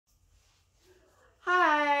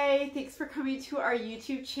Hi, thanks for coming to our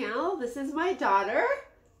YouTube channel. This is my daughter.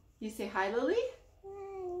 You say hi, Lily?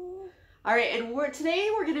 All right, and today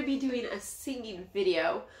we're going to be doing a singing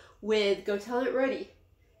video with Go Tell Aunt Rhody.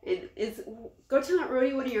 Is Go Tell Aunt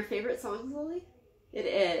Rhody one of your favorite songs, Lily? It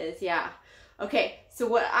is, yeah. Okay, so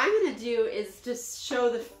what I'm going to do is just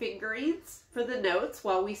show the fingerings for the notes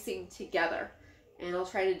while we sing together. And I'll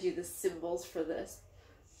try to do the symbols for this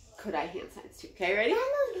Kodai hand signs too. Okay, ready?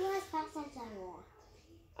 I don't do as fast as I want.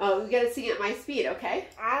 Oh, we got to sing at my speed, okay?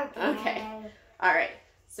 Okay. All right,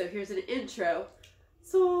 so here's an intro.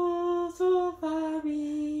 Sol, sol, fa,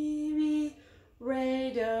 mi, mi,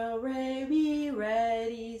 re, do, re, mi,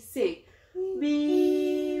 ready, sing.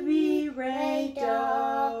 Mi, mi, re,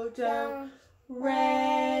 do, do,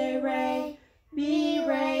 re, re, mi,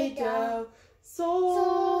 re, do,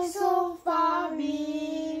 sol, sol, fa,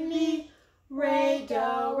 mi, mi, re,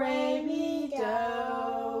 do, mi,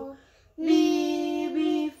 do, mi,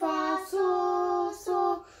 fa, sol,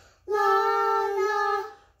 sol, la, la,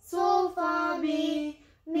 sol, fa, mi,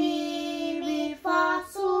 fa,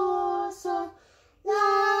 sol, sol, la,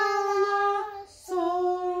 la,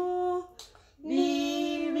 sol,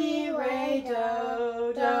 mi, re,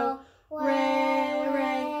 do, do,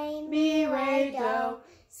 re, mi, re, do,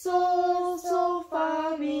 sol, sol,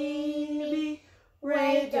 fa, mi,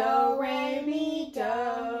 re, do, mi,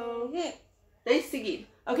 do. Nice singing.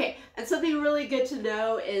 Okay, and something really good to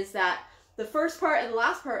know is that the first part and the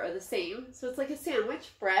last part are the same. So it's like a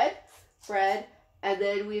sandwich, bread, and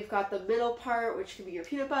then we've got the middle part, which can be your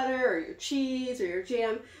peanut butter or your cheese or your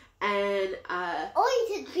jam, and or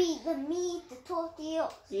it could be the meat, the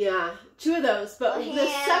tortilla. Yeah, two of those, but the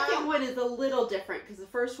second one is a little different because the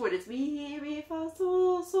first one is mi, fa,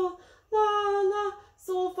 sol, sol, la, la,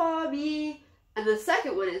 sol, fa, mi, and the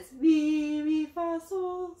second one is mi, fa,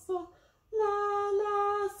 sol, sol, la,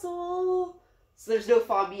 la, sol. So there's no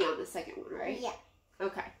fa, mi on the second one, right? Yeah.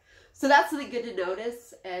 Okay. So that's something good to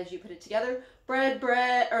notice as you put it together. Bread, what do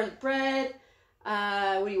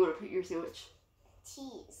you want to put in your sandwich?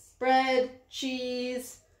 Cheese. Bread,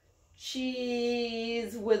 cheese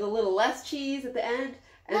with a little less cheese at the end.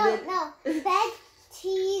 And no. Bread,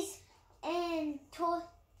 cheese, and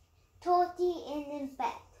tortilla, and then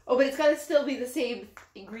bread. Oh, but it's got to still be the same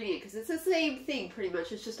ingredient because it's the same thing pretty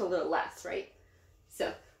much. It's just a little less, right?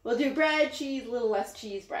 So we'll do bread, cheese, a little less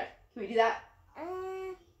cheese, bread. Can we do that?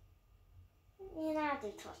 And I'll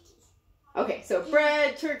do turkey. Okay, so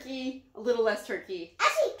bread, turkey, a little less turkey. I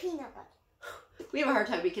say peanut butter. We have a hard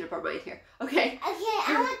time making up our mind here. Okay. Okay,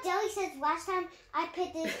 I want jelly since last time I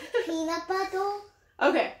put the peanut butter.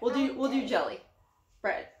 Okay, we'll do jelly.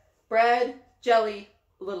 Bread, jelly,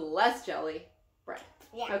 a little less jelly, bread.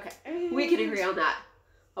 Yeah. Okay, we can agree on that.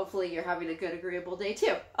 Hopefully you're having a good, agreeable day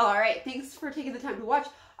too. All right, thanks for taking the time to watch.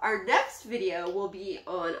 Our next video will be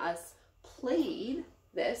on us playing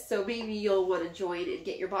this, so maybe you'll want to join and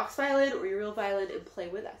get your box violin or your real violin and play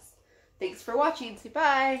with us. Thanks for watching. Say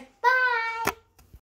bye. Bye.